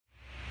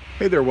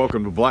Hey there,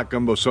 welcome to Black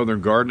Gumbo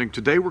Southern Gardening.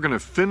 Today we're going to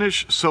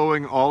finish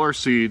sowing all our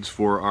seeds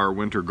for our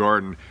winter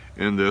garden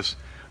in this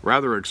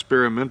rather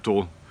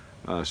experimental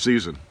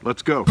season.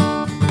 Let's go.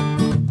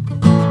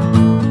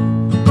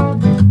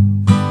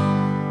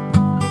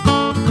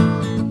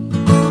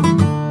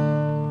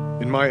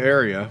 In my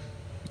area,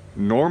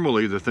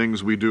 normally the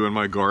things we do in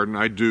my garden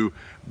I do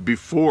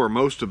before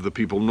most of the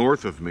people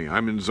north of me.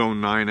 I'm in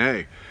zone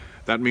 9A.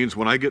 That means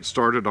when I get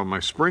started on my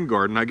spring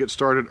garden, I get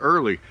started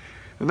early.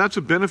 And that's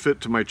a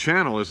benefit to my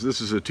channel, as this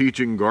is a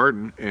teaching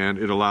garden and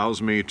it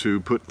allows me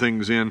to put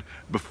things in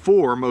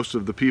before most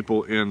of the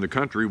people in the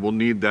country will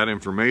need that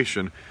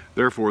information.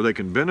 Therefore, they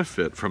can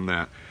benefit from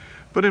that.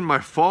 But in my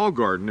fall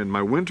garden, in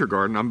my winter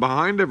garden, I'm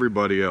behind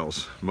everybody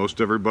else. Most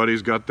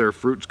everybody's got their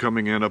fruits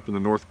coming in up in the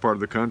north part of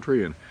the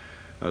country, and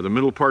the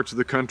middle parts of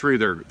the country,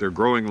 they're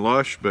growing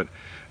lush. But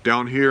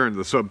down here in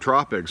the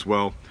subtropics,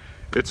 well,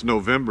 it's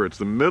November, it's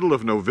the middle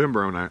of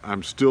November, and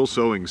I'm still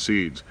sowing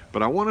seeds.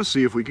 But I want to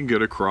see if we can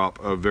get a crop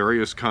of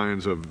various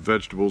kinds of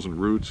vegetables and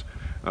roots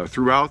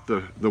throughout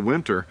the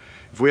winter.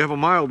 If we have a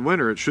mild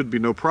winter, it should be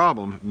no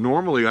problem.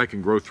 Normally I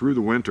can grow through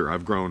the winter.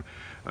 I've grown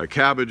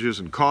cabbages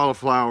and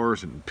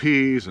cauliflowers and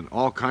peas and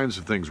all kinds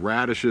of things,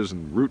 radishes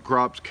and root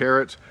crops,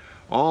 carrots,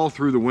 all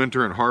through the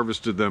winter, and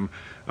harvested them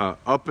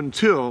up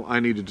until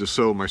I needed to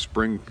sow my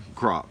spring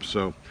crops.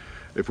 So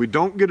if we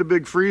don't get a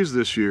big freeze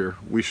this year,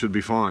 we should be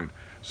fine.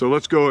 So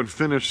let's go and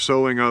finish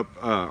sowing up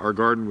our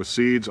garden with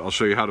seeds. I'll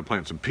show you how to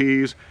plant some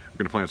peas. We're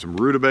going to plant some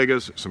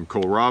rutabagas, some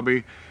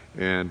kohlrabi,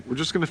 and we're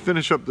just going to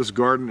finish up this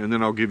garden, and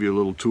then I'll give you a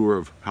little tour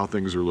of how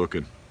things are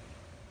looking.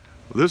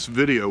 This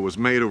video was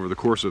made over the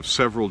course of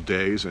several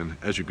days, and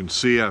as you can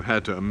see, I've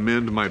had to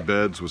amend my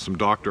beds with some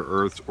Dr.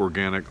 Earth's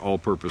organic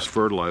all-purpose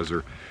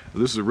fertilizer.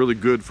 This is a really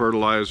good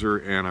fertilizer,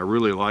 and I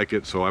really like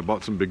it, so I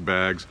bought some big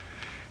bags.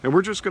 And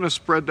we're just going to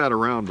spread that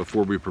around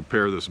before we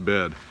prepare this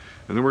bed.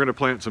 And then we're going to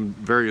plant some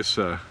various,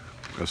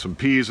 some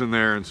peas in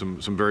there and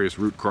some various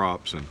root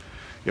crops. And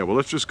yeah, well,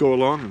 let's just go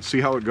along and see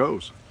how it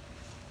goes.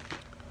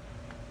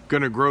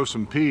 Going to grow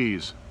some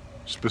peas,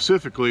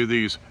 specifically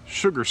these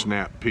sugar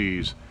snap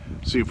peas.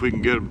 See if we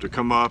can get them to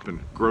come up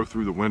and grow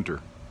through the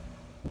winter.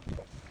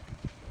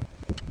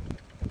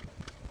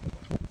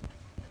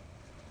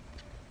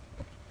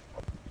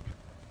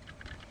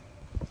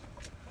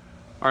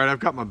 All right, I've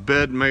got my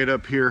bed made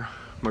up here.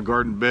 My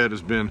garden bed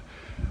has been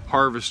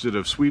harvested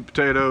of sweet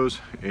potatoes,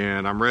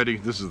 and I'm ready.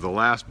 This is the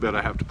last bed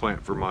I have to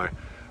plant for my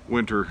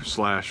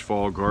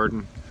winter/fall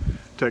garden.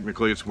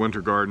 Technically it's winter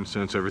garden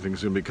since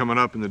everything's going to be coming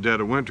up in the dead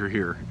of winter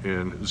here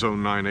in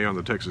zone 9A on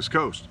the Texas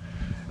coast.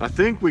 I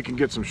think we can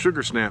get some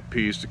sugar snap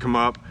peas to come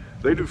up.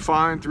 They do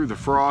fine through the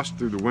frost,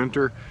 through the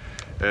winter,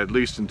 at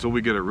least until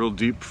we get a real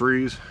deep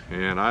freeze,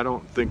 and I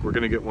don't think we're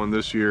going to get one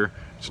this year.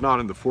 It's not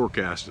in the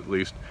forecast, at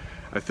least.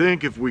 I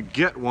think if we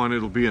get one,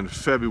 it'll be in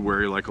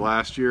February like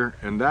last year,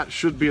 and that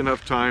should be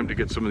enough time to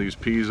get some of these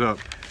peas up.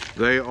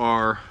 They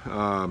are,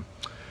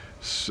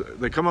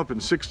 they come up in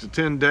 6 to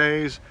 10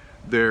 days.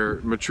 Their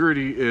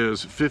maturity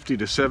is 50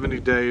 to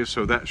 70 days,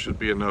 so that should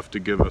be enough to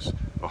give us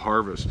a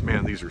harvest.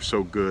 Man, these are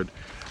so good.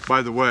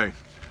 By the way,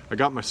 I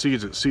got my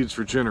seeds at Seeds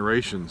for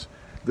Generations.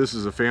 This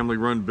is a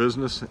family-run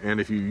business, and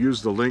if you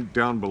use the link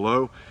down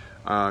below,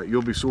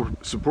 you'll be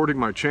supporting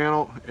my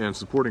channel and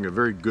supporting a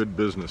very good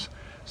business.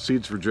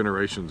 Seeds for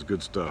Generations,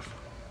 good stuff.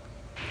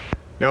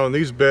 Now in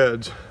these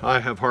beds,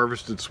 I have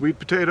harvested sweet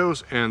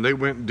potatoes, and they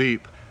went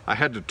deep. I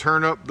had to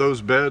turn up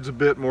those beds a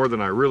bit more than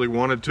I really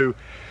wanted to,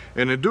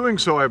 and in doing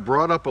so I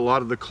brought up a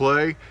lot of the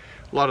clay,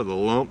 a lot of the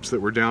lumps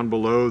that were down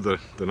below the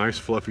nice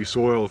fluffy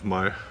soil of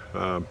my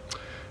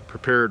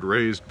prepared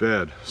raised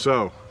bed.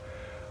 So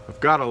I've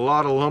got a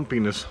lot of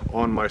lumpiness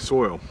on my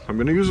soil. I'm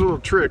going to use a little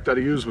trick that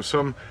I use with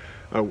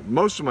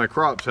most of my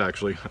crops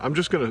actually. I'm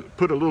just going to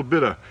put a little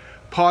bit of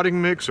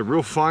potting mix, a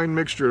real fine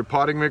mixture of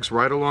potting mix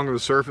right along the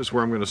surface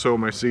where I'm going to sow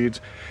my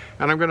seeds,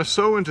 and I'm going to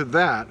sow into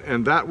that,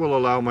 and that will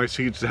allow my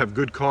seeds to have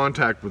good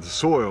contact with the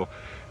soil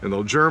and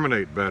they'll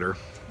germinate better.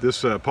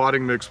 This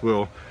potting mix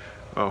will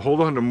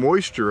hold on to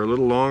moisture a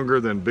little longer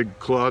than big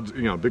clods,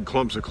 big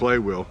clumps of clay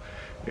will,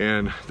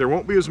 and there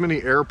won't be as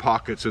many air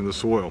pockets in the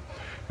soil,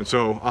 and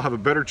so I'll have a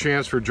better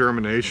chance for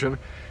germination.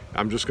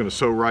 I'm just going to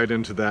sow right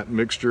into that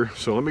mixture,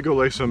 so let me go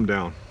lay some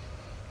down.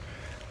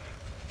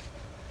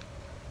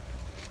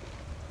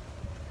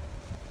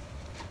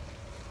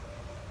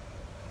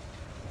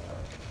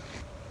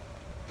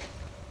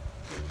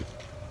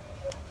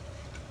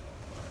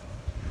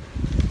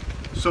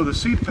 So the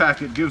seed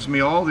packet gives me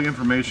all the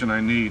information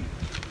I need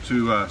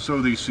to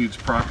sow these seeds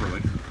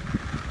properly.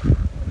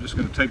 I'm just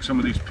going to take some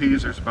of these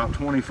peas. There's about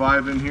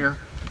 25 in here.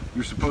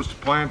 You're supposed to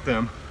plant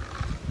them,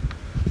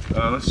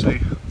 let's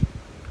see,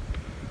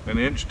 an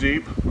inch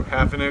deep,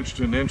 half an inch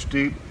to an inch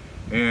deep,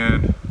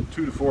 and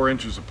 2 to 4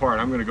 inches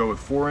apart. I'm going to go with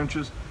 4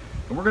 inches.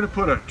 And we're going to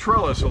put a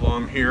trellis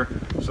along here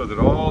so that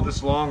all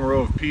this long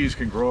row of peas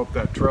can grow up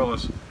that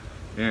trellis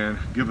and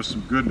give us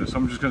some goodness.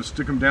 I'm just going to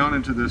stick them down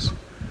into this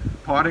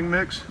potting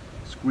mix.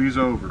 Squeeze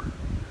over,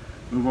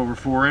 move over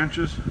 4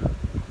 inches,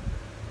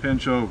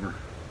 pinch over,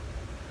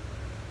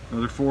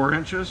 another 4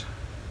 inches,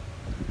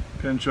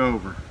 pinch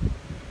over.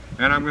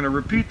 And I'm going to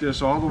repeat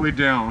this all the way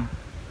down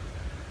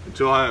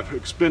until I have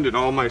expended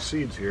all my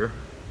seeds here.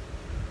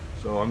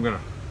 So I'm going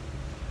to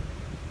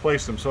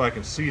place them so I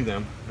can see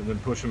them and then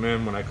push them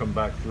in when I come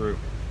back through.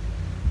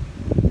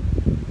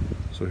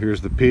 So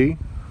here's the pea.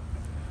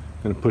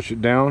 I'm going to push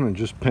it down and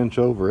just pinch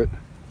over it.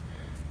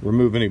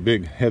 Remove any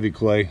big heavy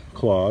clay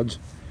clods.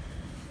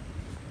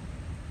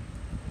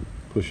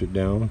 Push it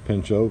down,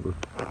 pinch over.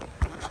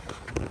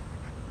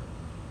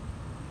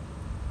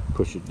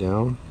 Push it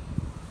down,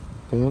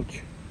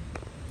 pinch.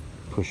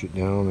 Push it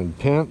down and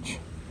pinch.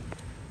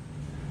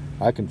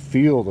 I can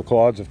feel the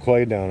clods of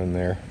clay down in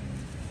there.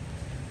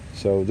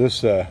 So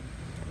this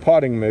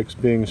potting mix,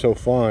 being so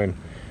fine,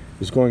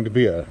 is going to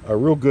be a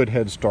real good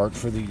head start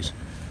for these.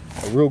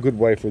 A real good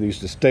way for these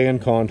to stay in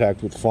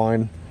contact with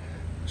fine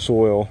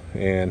soil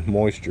and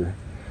moisture.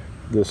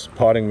 This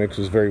potting mix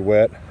is very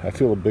wet. I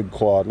feel a big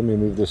clod. Let me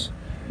move this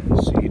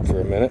seed for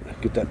a minute.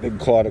 Get that big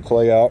clod of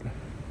clay out.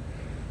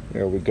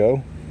 There we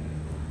go.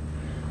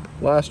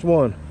 Last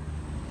one.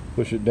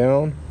 Push it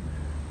down,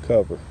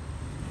 cover.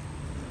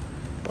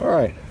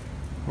 Alright,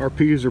 our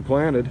peas are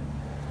planted.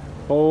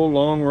 Whole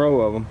long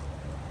row of them.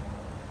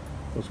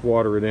 Let's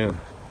water it in.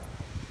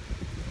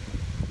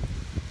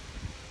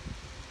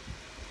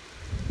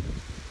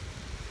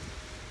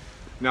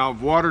 Now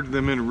I've watered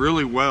them in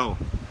really well.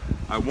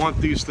 I want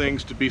these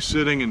things to be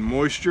sitting in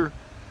moisture.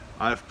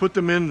 I've put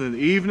them in the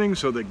evening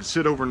so they can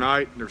sit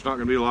overnight. There's not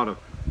going to be a lot of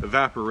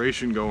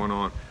evaporation going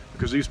on,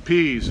 because these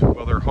peas,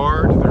 well, they're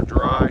hard, they're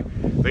dry,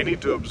 they need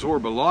to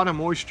absorb a lot of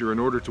moisture in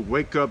order to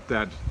wake up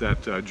that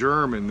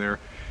germ in there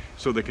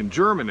so they can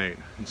germinate.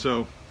 And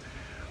so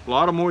a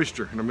lot of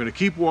moisture, and I'm going to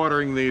keep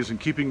watering these and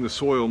keeping the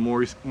soil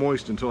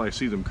moist until I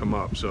see them come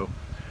up. So,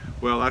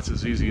 well, that's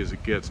as easy as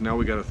it gets. Now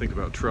we got to think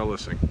about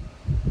trellising.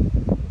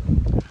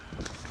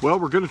 Well,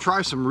 we're going to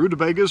try some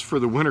rutabagas for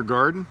the winter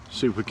garden,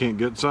 see if we can't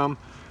get some.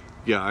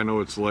 Yeah, I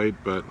know it's late,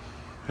 but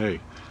hey,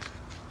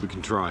 we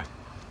can try.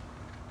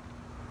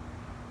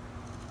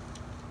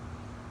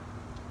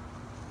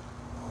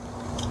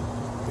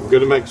 I'm going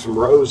to make some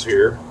rows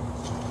here.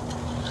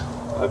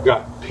 I've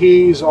got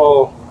peas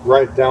all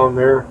right down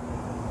there.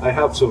 I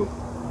have some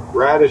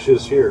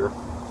radishes here,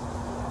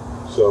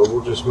 so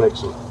we'll just make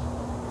some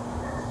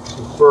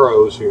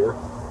furrows here.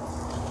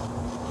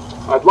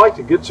 I'd like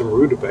to get some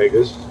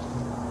rutabagas.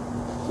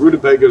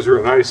 Rutabagas are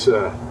a nice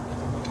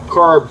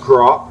carb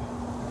crop.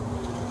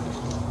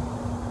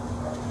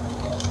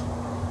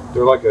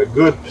 They're like a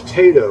good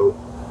potato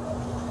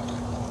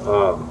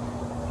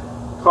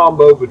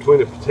combo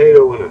between a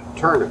potato and a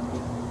turnip.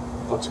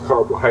 Lots of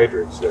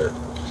carbohydrates there.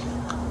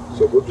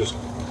 So we'll just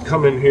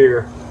come in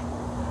here,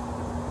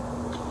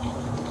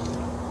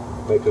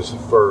 make us a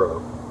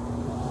furrow.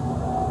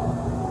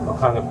 I'll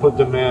kind of put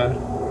them in,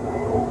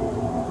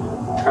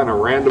 kind of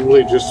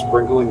randomly, just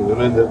sprinkling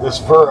them into this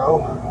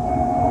furrow.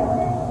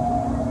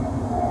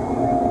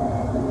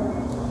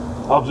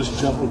 I'll just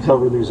gently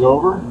cover these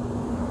over,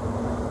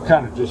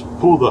 kind of just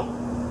pull the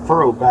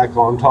furrow back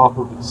on top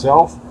of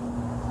itself,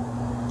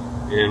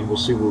 and we'll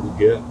see what we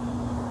get.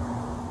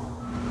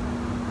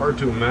 Hard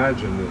to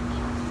imagine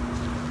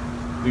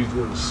that these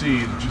little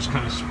seeds just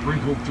kind of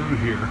sprinkled through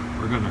here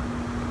are going to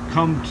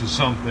come to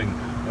something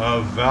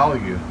of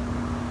value.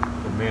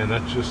 But man,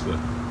 that's just the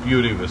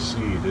beauty of a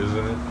seed,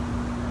 isn't it?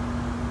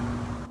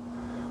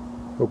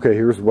 Okay,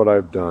 here's what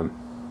I've done.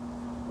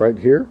 Right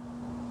here,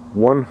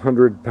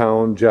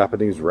 100-pound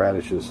Japanese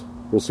radishes.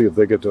 We'll see if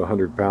they get to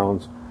 100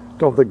 pounds.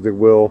 Don't think they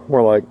will.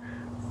 More like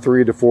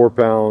 3 to 4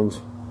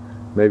 pounds,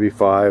 maybe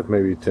 5,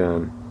 maybe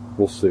 10.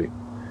 We'll see.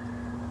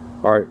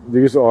 All right,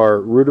 these are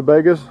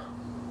rutabagas,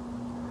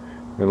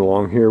 and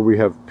along here we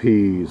have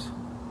peas.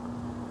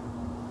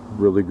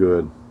 Really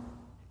good.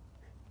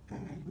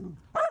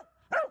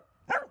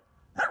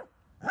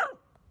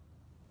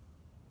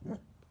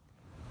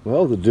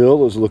 Well, the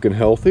dill is looking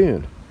healthy,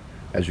 and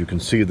as you can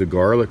see, the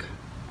garlic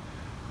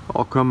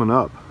all coming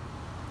up.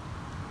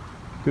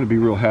 I'm going to be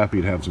real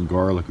happy to have some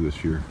garlic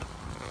this year.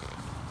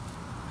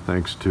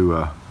 Thanks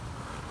to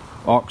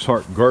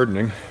Oxheart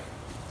Gardening.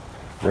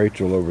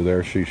 Rachel over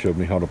there, she showed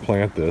me how to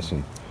plant this,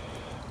 and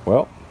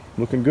well,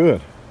 looking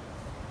good.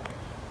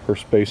 Her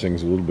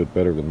spacing's a little bit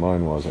better than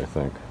mine was, I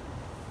think.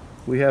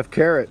 We have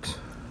carrots.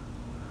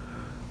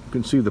 You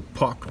can see the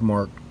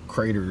pockmarked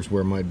craters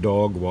where my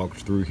dog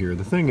walked through here.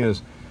 The thing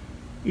is,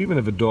 even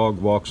if a dog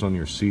walks on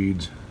your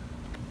seeds,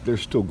 they're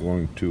still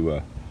going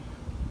to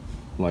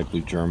likely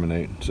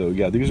germinate. So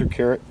yeah, these are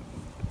carrot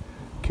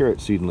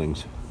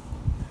seedlings,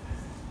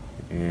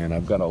 and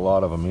I've got a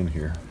lot of them in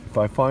here. If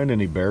I find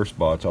any bare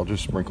spots, I'll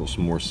just sprinkle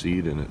some more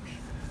seed in it.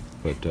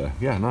 But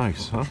yeah,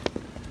 nice, huh?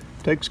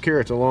 Takes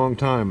carrots a long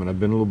time, and I've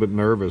been a little bit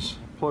nervous.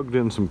 Plugged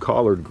in some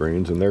collard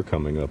greens, and they're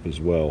coming up as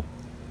well.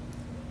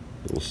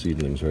 Little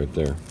seedlings right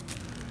there.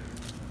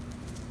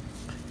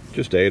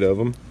 Just 8 of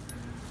them,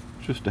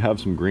 just to have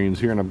some greens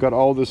here. And I've got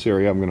all this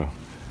area. I'm going to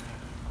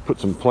put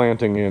some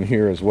planting in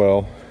here as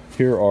well.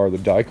 Here are the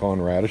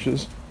daikon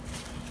radishes,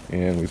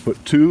 and we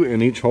put 2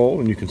 in each hole,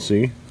 and you can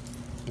see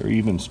they're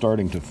even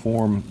starting to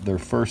form their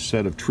first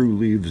set of true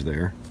leaves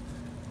there.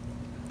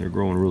 They're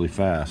growing really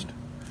fast.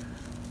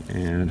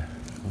 And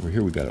over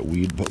here we got a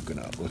weed poking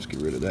up. Let's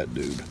get rid of that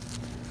dude.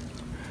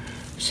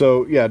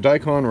 So yeah,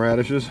 daikon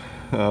radishes.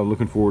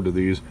 Looking forward to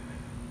these.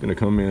 Gonna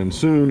come in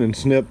soon and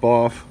snip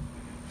off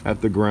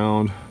at the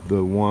ground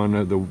the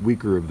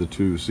weaker of the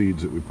two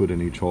seeds that we put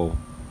in each hole.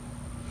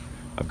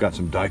 I've got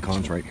some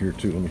daikons right here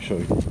too. Let me show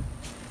you.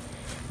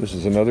 This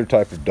is another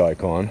type of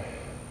daikon.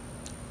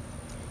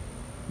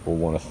 We'll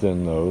want to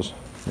thin those.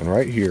 And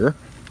right here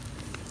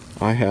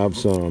I have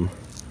some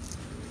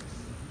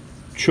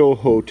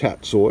Choho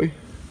Tatsoi.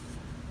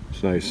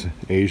 It's nice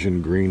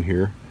Asian green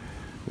here.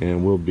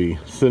 And we'll be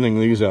thinning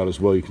these out as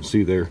well. You can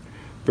see they're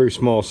very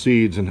small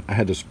seeds, and I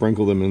had to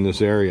sprinkle them in this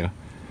area.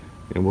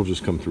 And we'll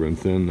just come through and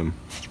thin them.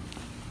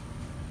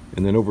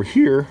 And then over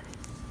here,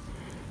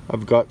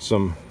 I've got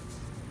some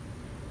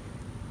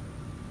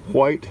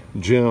white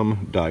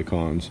gem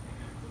daikons.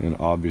 And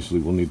obviously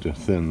we'll need to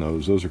thin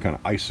those. Those are kind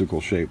of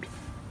icicle shaped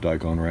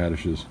daikon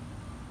radishes.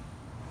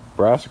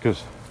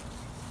 Brassicas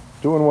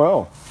doing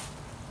well.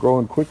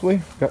 Growing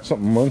quickly. Got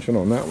something munching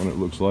on that one, it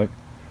looks like.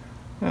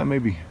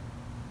 Maybe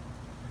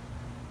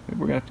we're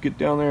going to have to get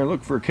down there and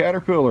look for a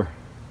caterpillar.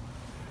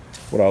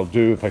 What I'll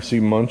do if I see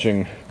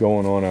munching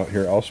going on out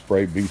here, I'll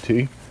spray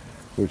BT,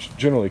 which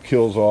generally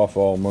kills off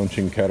all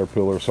munching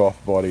caterpillar,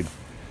 soft-bodied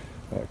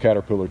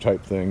caterpillar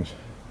type things.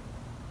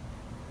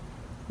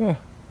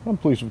 I'm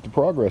pleased with the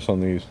progress on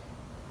these.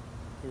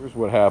 Here's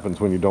what happens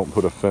when you don't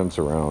put a fence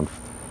around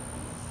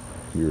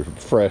your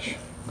fresh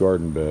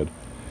garden bed.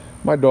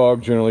 My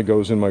dog generally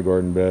goes in my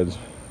garden beds,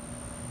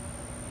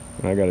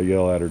 and I gotta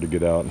yell at her to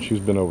get out, and she's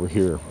been over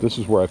here. This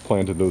is where I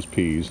planted those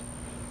peas,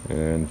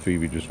 and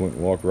Phoebe just went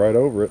and walked right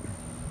over it.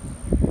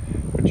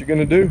 What you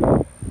gonna do?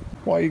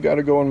 Why you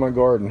gotta go in my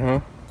garden, huh?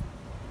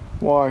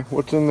 Why?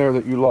 What's in there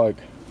that you like?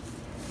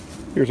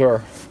 Here's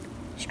our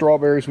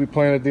strawberries we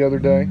planted the other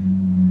day.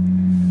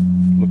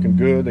 Looking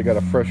good. They got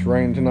a fresh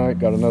rain tonight.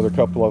 Got another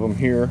couple of them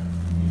here.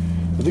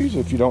 But these,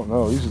 if you don't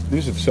know,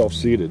 these have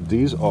self-seeded.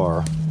 These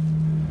are,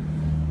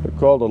 they're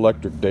called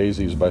electric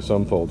daisies by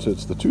some folks.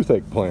 It's the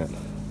toothache plant.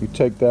 You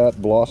take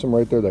that blossom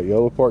right there, that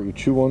yellow part, you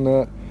chew on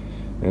that,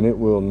 and it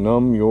will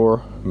numb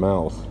your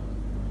mouth.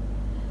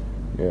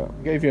 Yeah,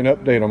 I gave you an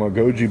update on my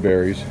goji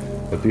berries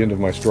at the end of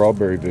my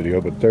strawberry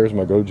video, but there's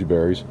my goji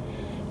berries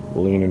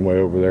leaning way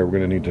over there. We're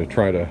going to need to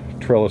try to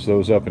trellis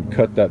those up and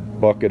cut that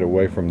bucket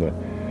away from the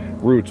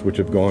roots, which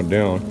have gone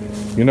down.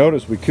 You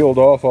notice we killed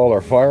off all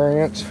our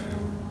fire ants,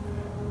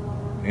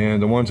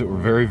 and the ones that were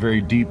very, very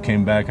deep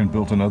came back and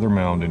built another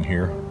mound in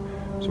here.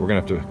 So we're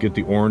going to have to get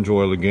the orange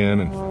oil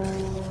again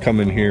and come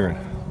in here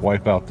and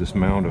wipe out this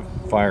mound of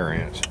fire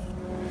ants.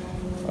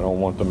 I don't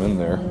want them in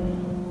there.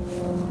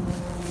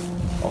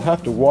 I'll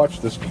have to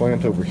watch this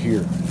plant over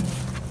here.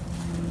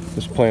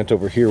 This plant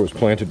over here was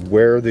planted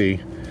where the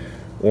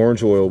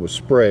orange oil was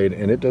sprayed,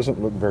 and it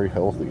doesn't look very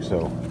healthy,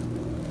 so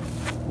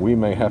we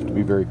may have to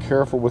be very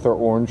careful with our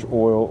orange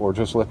oil or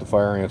just let the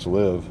fire ants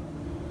live.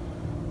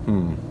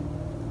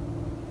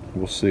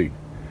 We'll see.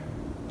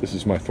 This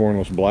is my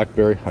thornless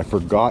blackberry. I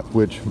forgot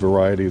which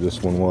variety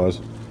this one was.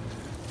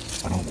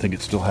 I don't think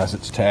it still has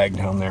its tag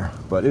down there,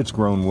 but it's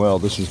grown well.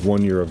 This is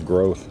 1 year of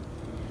growth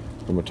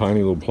from a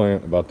tiny little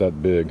plant about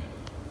that big.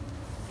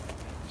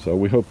 So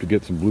we hope to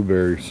get some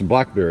blueberries, some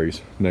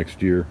blackberries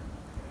next year.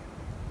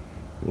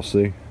 We'll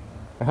see.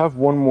 I have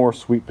one more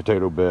sweet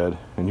potato bed,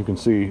 and you can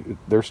see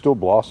they're still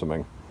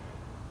blossoming.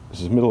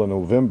 This is middle of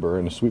November,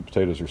 and the sweet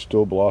potatoes are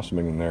still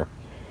blossoming in there.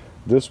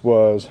 This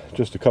was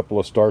just a couple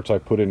of starts I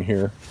put in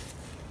here,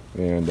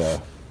 and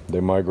they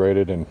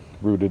migrated and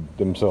rooted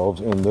themselves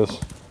in this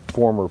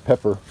former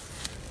pepper.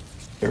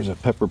 There's a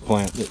pepper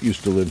plant that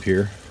used to live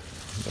here.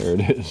 There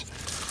it is.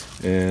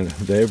 And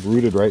they've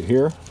rooted right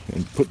here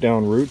and put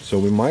down roots, so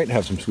we might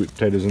have some sweet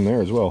potatoes in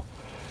there as well.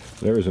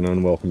 There is an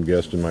unwelcome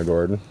guest in my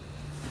garden.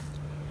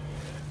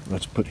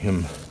 Let's put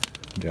him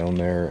down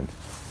there and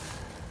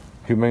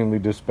humanely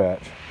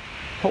dispatch.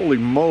 Holy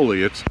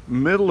moly, it's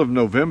middle of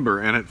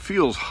November and it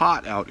feels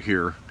hot out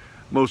here.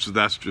 Most of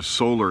that's just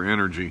solar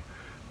energy.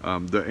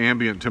 The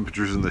ambient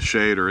temperatures in the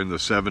shade are in the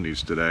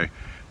 70s today,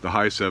 the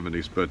high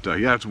 70s. But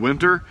yeah, it's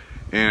winter,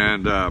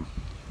 and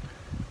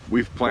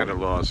we've planted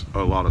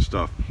a lot of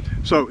stuff.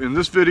 So in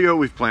this video,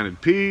 we've planted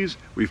peas,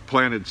 we've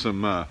planted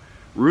some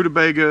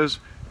rutabagas,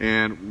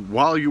 and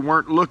while you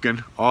weren't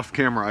looking, off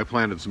camera, I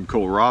planted some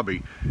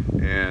kohlrabi.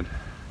 And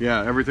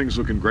yeah, everything's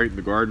looking great in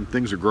the garden.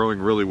 Things are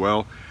growing really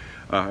well.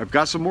 I've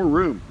got some more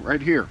room right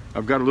here.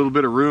 I've got a little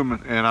bit of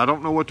room, and I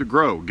don't know what to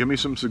grow. Give me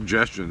some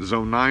suggestions.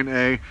 Zone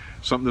 9A,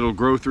 something that'll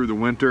grow through the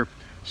winter,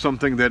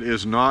 something that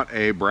is not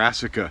a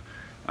brassica.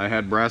 I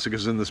had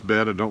brassicas in this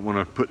bed. I don't want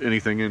to put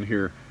anything in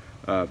here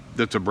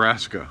that's a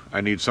brassica.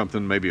 I need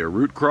something, maybe a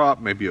root crop,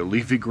 maybe a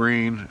leafy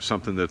green,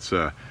 something that's,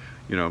 you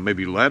know,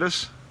 maybe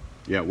lettuce.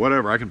 Yeah,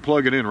 whatever. I can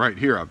plug it in right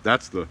here.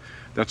 That's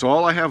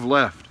all I have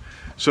left.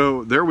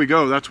 So there we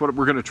go. That's what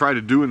we're going to try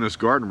to do in this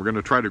garden. We're going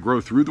to try to grow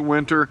through the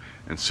winter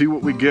and see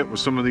what we get with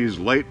some of these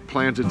late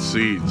planted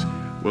seeds.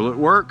 Will it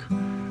work?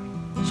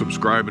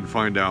 Subscribe and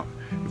find out.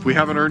 If If we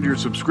haven't earned your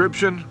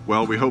subscription,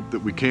 well, we hope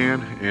that we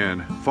can,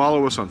 and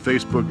follow us on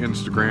Facebook,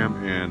 Instagram,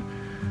 and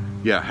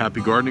yeah,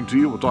 happy gardening to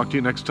you. We'll talk to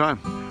you next time.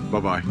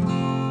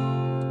 Bye-bye.